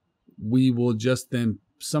we will just then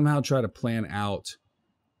somehow try to plan out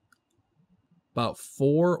about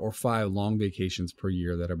 4 or 5 long vacations per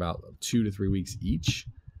year that are about 2 to 3 weeks each.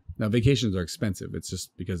 Now, vacations are expensive. It's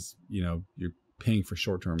just because, you're paying for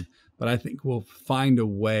short term. But I think we'll find a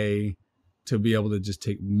way to be able to just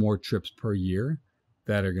take more trips per year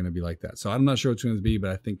that are going to be like that. So I'm not sure which one's be, but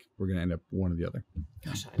I think we're going to end up one or the other.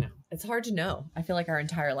 Gosh, I know. It's hard to know. I feel like our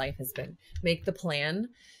entire life has been make the plan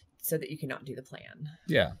so that you cannot do the plan.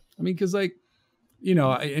 Yeah. I mean, because and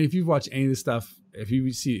if you've watched any of this stuff, if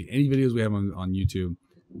you see any videos we have on YouTube,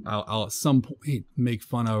 I'll at some point make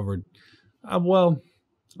fun of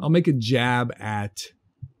I'll make a jab at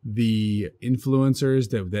the influencers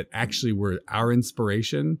that actually were our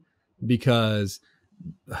inspiration, because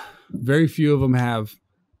very few of them have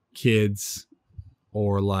kids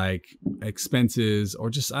or like expenses or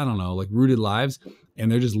just, I don't know, like rooted lives,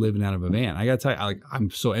 and they're just living out of a van. I gotta tell you, I'm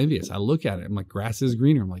so envious. I look at it, I'm like, grass is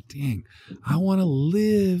greener. I'm like, dang, I want to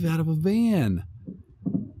live out of a van,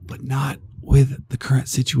 but not with the current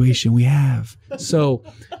situation we have. So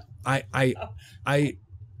again,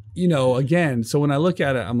 so when I look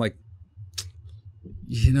at it, I'm like,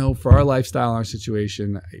 for our lifestyle and our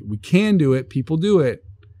situation, we can do it. People do it.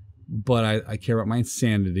 But I care about my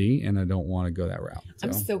insanity, and I don't want to go that route. So.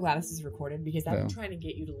 I'm so glad this is recorded, because I've been trying to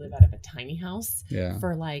get you to live out of a tiny house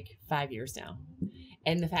for like 5 years now.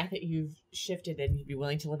 And the fact that you've shifted and you'd be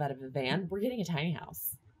willing to live out of a van, we're getting a tiny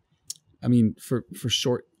house. I mean, for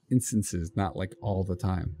short instances, not like all the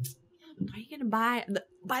time. Are you going to buy?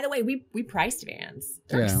 By the way, we priced vans.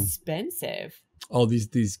 They're expensive. Oh, these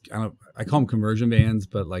I call them conversion vans,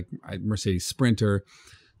 but like Mercedes Sprinter.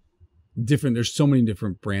 There's so many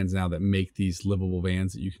different brands now that make these livable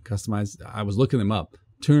vans that you can customize. I was looking them up,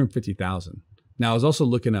 $250,000. Now I was also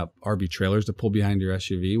looking up RV trailers to pull behind your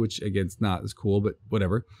SUV, which again, it's not as cool, but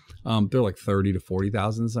whatever. They're like 30 to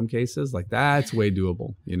 40,000 in some cases. Like that's way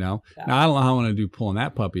doable, Now I don't know how I want to do pulling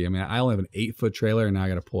that puppy. I mean, I only have an 8-foot trailer, and now I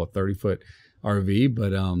got to pull a 30-foot RV,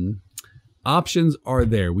 but options are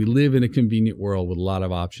there. We live in a convenient world with a lot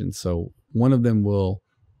of options. So one of them will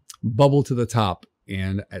bubble to the top.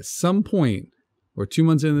 And at some point, we're 2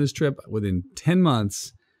 months into this trip, within 10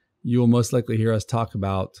 months, you will most likely hear us talk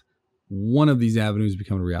about one of these avenues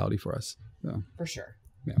becoming a reality for us. So, for sure.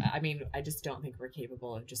 Yeah. I mean, I just don't think we're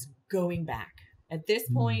capable of just going back. At this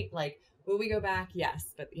point, like, will we go back? Yes.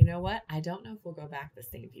 But you know what? I don't know if we'll go back the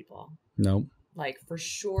same people. No. Like, for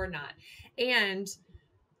sure not. And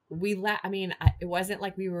it wasn't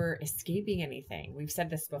like we were escaping anything. We've said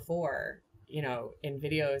this before. in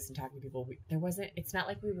videos and talking to people, it's not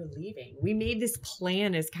like we were leaving. We made this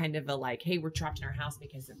plan as kind of a like, hey, we're trapped in our house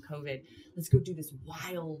because of COVID. Let's go do this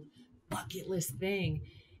wild bucket list thing.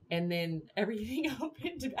 And then everything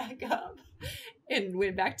opened back up and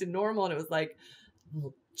went back to normal. And it was like,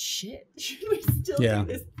 well, shit, should we still do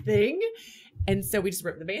this thing? And so we just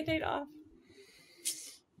ripped the Band-Aid off.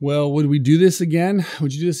 Well, would we do this again?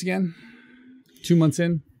 Would you do this again? 2 months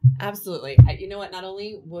in? Absolutely. You know what? Not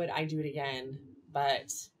only would I do it again,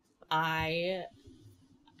 but I'm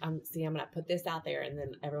going to put this out there and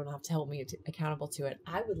then everyone will have to hold me accountable to it.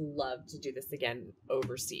 I would love to do this again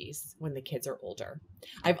overseas when the kids are older.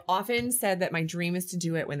 I've often said that my dream is to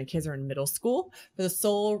do it when the kids are in middle school for the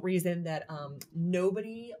sole reason that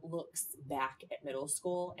nobody looks back at middle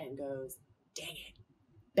school and goes, dang it,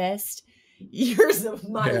 best years of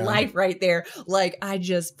my life right there. Like I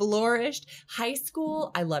just flourished. High school,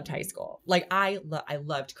 I loved high school. Like I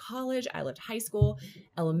loved college. I loved high school.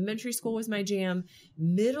 Elementary school was my jam.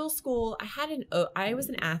 Middle school, I was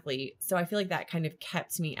an athlete, so I feel like that kind of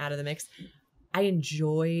kept me out of the mix. I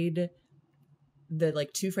enjoyed the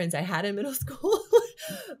like 2 friends I had in middle school,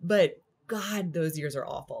 but God, those years are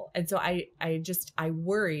awful. And so I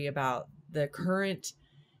worry about the current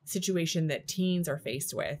situation that teens are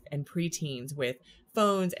faced with and preteens with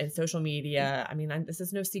phones and social media. I mean, this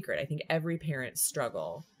is no secret. I think every parent's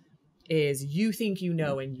struggle is you think you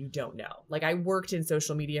know and you don't know. Like I worked in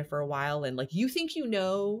social media for a while and like you think you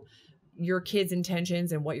know your kids'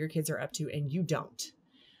 intentions and what your kids are up to and you don't.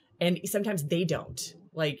 And sometimes they don't.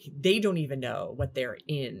 Like they don't even know what they're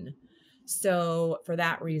in. So for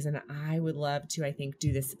that reason, I would love to, I think,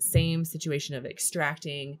 do this same situation of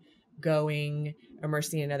extracting, going,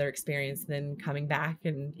 immersing in another experience, then coming back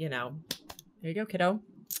and, there you go, kiddo.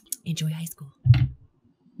 Enjoy high school.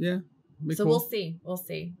 Yeah. So cool. We'll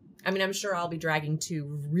see. I mean, I'm sure I'll be dragging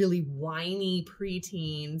 2 really whiny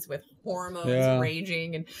preteens with hormones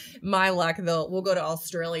raging, and my luck, we'll go to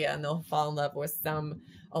Australia and they'll fall in love with some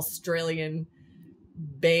Australian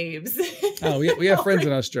babes. Oh, we have friends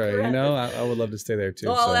in Australia, I would love to stay there too.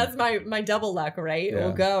 Well, so. That's my double luck, right? Yeah.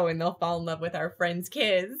 We'll go and they'll fall in love with our friends'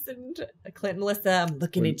 kids. And Clint and Melissa, I'm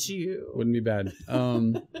looking at you. Wouldn't be bad. I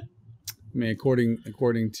mean,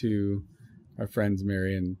 according to our friends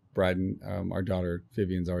Mary and Bryden, our daughter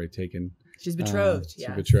Vivian's already taken. She's betrothed. She's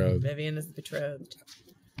betrothed. Vivian is betrothed.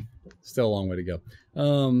 Still a long way to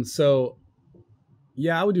go. So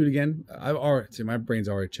yeah, I would do it again. My brain's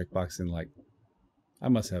already checkboxing like I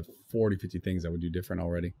must have 40, 50 things I would do different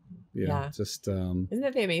already. Just isn't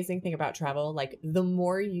that the amazing thing about travel? Like the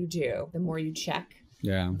more you do, the more you check,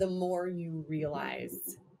 the more you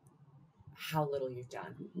realize how little you've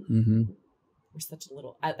done. Mm-hmm. We're such a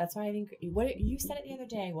little. That's why I think what you said it the other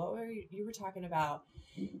day. You were talking about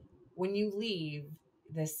when you leave,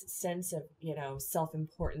 this sense of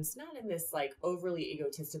self-importance, not in this like overly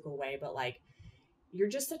egotistical way, but like you're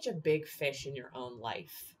just such a big fish in your own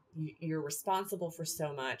life. You're responsible for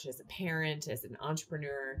so much as a parent, as an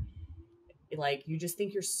entrepreneur. Like you just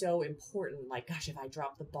think you're so important. Like, gosh, if I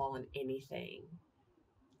drop the ball on anything,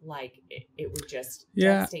 like it would just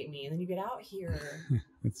devastate me. And then you get out here.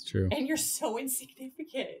 That's true. And you're so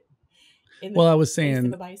insignificant. I was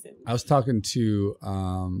saying, I was talking to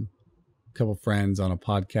a couple friends on a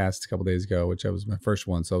podcast a couple days ago, which was my first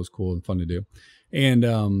one. So it was cool and fun to do. And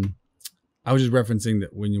I was just referencing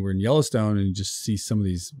that when you were in Yellowstone and you just see some of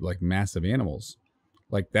these like massive animals,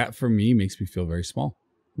 like that for me makes me feel very small.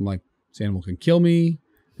 I'm like, this animal can kill me.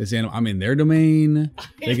 This animal, I'm in their domain.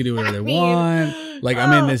 They can do whatever they want. Like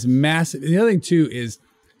I'm in this massive. The other thing too is,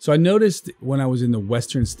 so I noticed when I was in the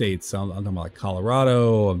Western states, so I'm talking about like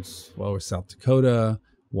Colorado, South Dakota,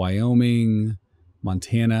 Wyoming,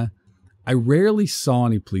 Montana. I rarely saw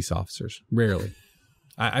any police officers. Rarely.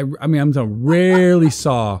 I mean, I'm talking rarely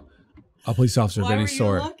saw a police officer of any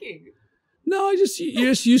sort. Looking? No, you're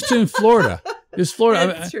just used to in Florida. Just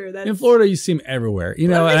Florida. That's true. In Florida, you see them everywhere.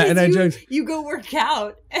 And I joke. You go work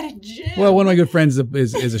out at a gym. Well, one of my good friends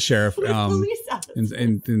is a sheriff,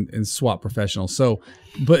 and SWAT professional. So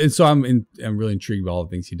I'm really intrigued by all the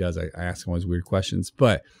things he does. I ask him all these weird questions,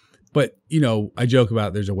 but I joke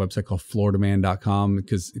about there's a website called FloridaMan.com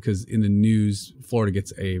because in the news, Florida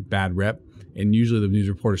gets a bad rep. And usually the news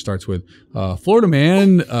reporter starts with, Florida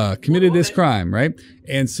man committed this crime, right?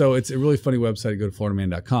 And so it's a really funny website to go to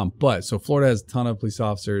FloridaMan.com. But so Florida has a ton of police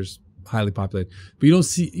officers, highly populated. But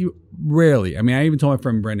you rarely. I mean, I even told my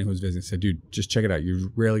friend Brendan who was visiting, I said, dude, just check it out. You're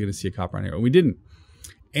rarely going to see a cop around here. And we didn't.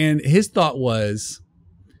 And his thought was,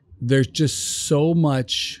 there's just so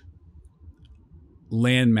much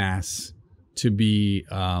landmass to be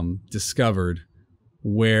discovered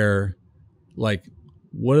where like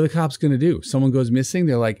what are the cops going to do? Someone goes missing.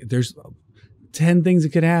 They're like, there's 10 things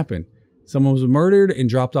that could happen. Someone was murdered and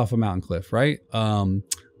dropped off a mountain cliff, right?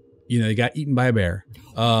 They got eaten by a bear.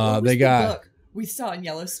 They got book we saw in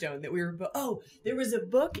Yellowstone that we were. There was a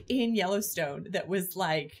book in Yellowstone that was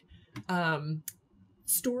like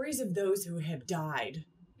stories of those who have died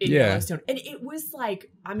in Yellowstone, and it was like,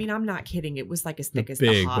 I mean, I'm not kidding. It was like as thick as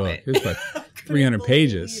The Hobbit. It was like 300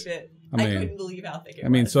 pages. I couldn't believe how thick it was. I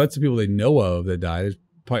mean, so that's the people they know of that died. There's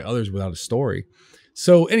probably others without a story.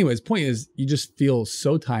 So, anyways, point is, you just feel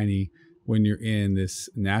so tiny when you're in this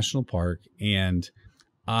national park, and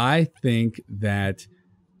I think that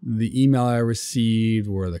the email I received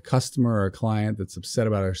where the customer or a client that's upset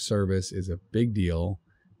about our service is a big deal,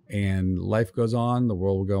 and life goes on, the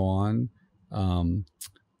world will go on.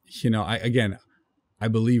 I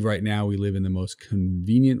believe right now we live in the most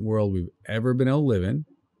convenient world we've ever been able to live in.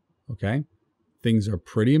 Okay. Things are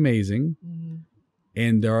pretty amazing. Mm-hmm.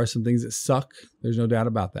 And there are some things that suck. There's no doubt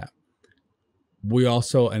about that. We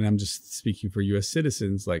also, and I'm just speaking for US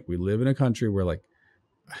citizens, like we live in a country where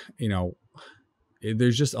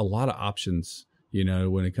there's just a lot of options,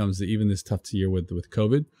 when it comes to even this tough year with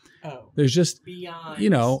COVID. Oh, there's just beyond,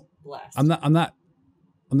 blessed.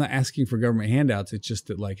 I'm not asking for government handouts. It's just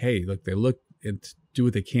that like, hey, look, they look and do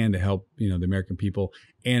what they can to help, the American people,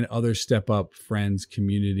 and others step up, friends,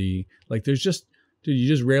 community. Like there's just, dude, you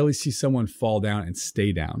just rarely see someone fall down and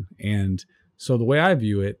stay down. And so the way I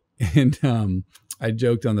view it, and I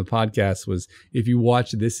joked on the podcast, was if you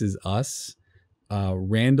watch This Is Us,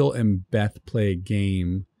 Randall and Beth play a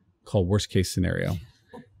game called Worst Case Scenario.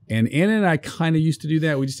 And Anna and I kind of used to do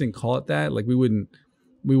that. We just didn't call it that. Like we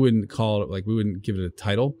wouldn't call it, like we wouldn't give it a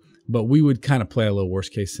title, but we would kind of play a little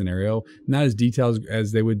worst case scenario, not as detailed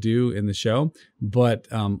as they would do in the show. But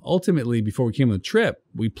ultimately, before we came on the trip,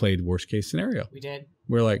 we played worst case scenario. We did.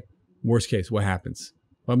 We're like, worst case, what happens?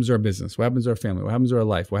 What happens to our business? What happens to our family? What happens to our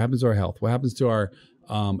life? What happens to our health? What happens to our,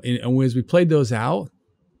 and as we played those out,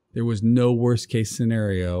 there was no worst case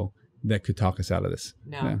scenario that could talk us out of this.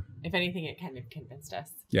 No. Yeah. If anything, it kind of convinced us.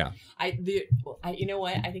 Yeah. You know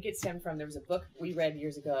what? I think it stemmed from, there was a book we read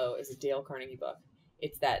years ago. It's a Dale Carnegie book.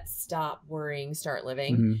 It's that Stop Worrying, Start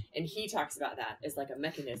Living. Mm-hmm. And he talks about that as like a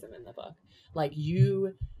mechanism in the book. Like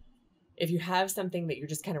if you have something that you're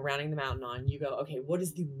just kind of rounding the mountain on, you go, okay, what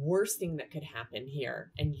is the worst thing that could happen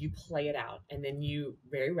here? And you play it out. And then you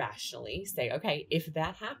very rationally say, okay, if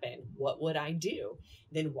that happened, what would I do?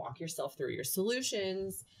 Then walk yourself through your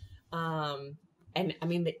solutions. And I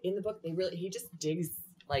mean, in the book, he just digs,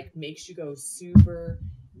 like makes you go super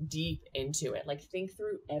deep into it. Like think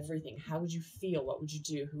through everything. How would you feel? What would you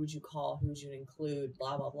do? Who would you call? Who would you include?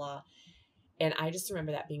 Blah, blah, blah. And I just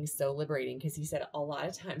remember that being so liberating, because he said a lot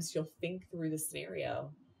of times you'll think through the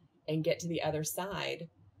scenario and get to the other side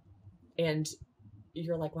and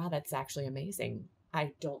you're like, wow, that's actually amazing.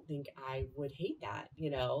 I don't think I would hate that,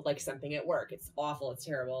 like something at work. It's awful. It's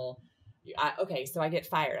terrible. Okay, so I get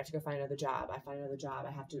fired. I have to go find another job. I find another job.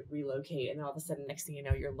 I have to relocate. And all of a sudden, next thing you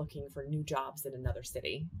know, you're looking for new jobs in another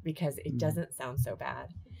city because it doesn't sound so bad.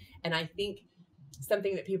 And I think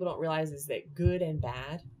something that people don't realize is that good and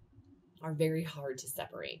bad are very hard to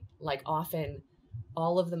separate. Like often,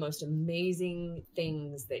 all of the most amazing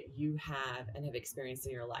things that you have and have experienced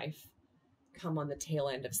in your life come on the tail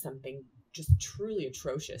end of something just truly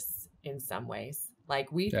atrocious in some ways.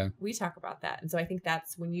 Like we talk about that. And so I think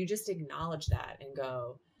that's when you just acknowledge that and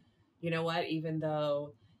go, you know what, even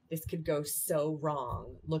though this could go so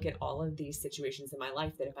wrong, look at all of these situations in my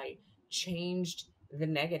life that if I changed the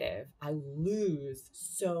negative, I lose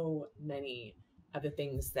so many of the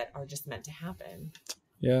things that are just meant to happen.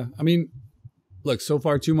 Yeah. I mean, look, so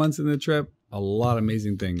far 2 months in the trip, a lot of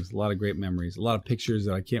amazing things, a lot of great memories, a lot of pictures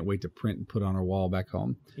that I can't wait to print and put on our wall back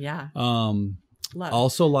home. Yeah.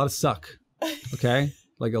 Also a lot of suck. Okay.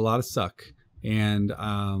 Like a lot of suck. And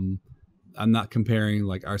I'm not comparing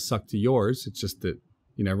like our suck to yours. It's just that,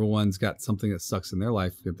 everyone's got something that sucks in their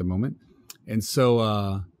life at the moment. And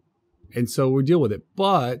so we deal with it.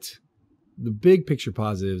 But the big picture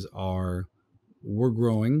positives are we're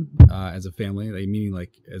growing as a family, meaning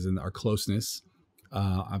like as in our closeness.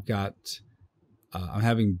 I'm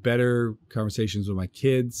having better conversations with my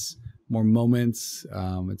kids, more moments.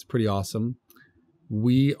 It's pretty awesome.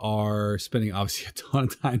 We are spending obviously a ton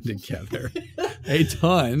of time together, a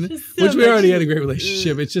ton, which we already had a great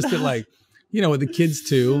relationship. It's just that like, with the kids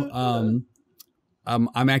too,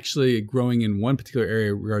 I'm actually growing in one particular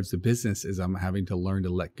area in regards to business is I'm having to learn to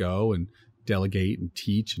let go and delegate and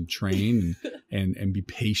teach and train and be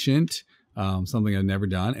patient. Something I've never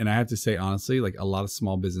done. And I have to say, honestly, like a lot of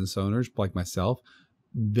small business owners like myself,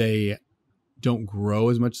 they don't grow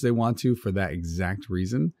as much as they want to for that exact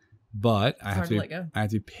reason. But I have to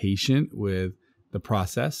be patient with the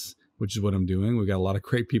process, which is what I'm doing. We've got a lot of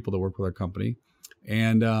great people that work with our company.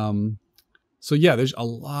 And so yeah, there's a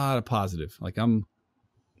lot of positive. Like I'm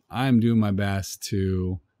doing my best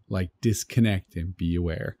to like disconnect and be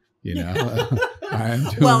aware, you know.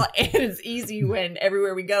 Well, and it's easy when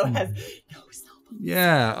everywhere we go has no cell phone.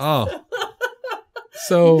 Yeah. Oh.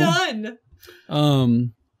 So none.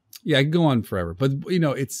 Yeah, I can go on forever, but you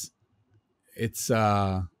know, it's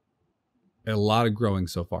a lot of growing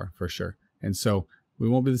so far for sure. And so we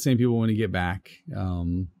won't be the same people when we get back.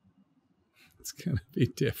 It's gonna be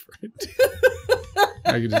different.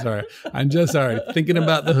 I'm just already thinking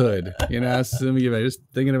about the hood. You know, as soon as we get back, just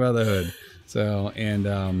thinking about the hood. So,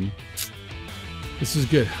 and this was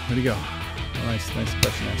good. Where'd he go? Nice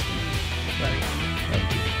question asking.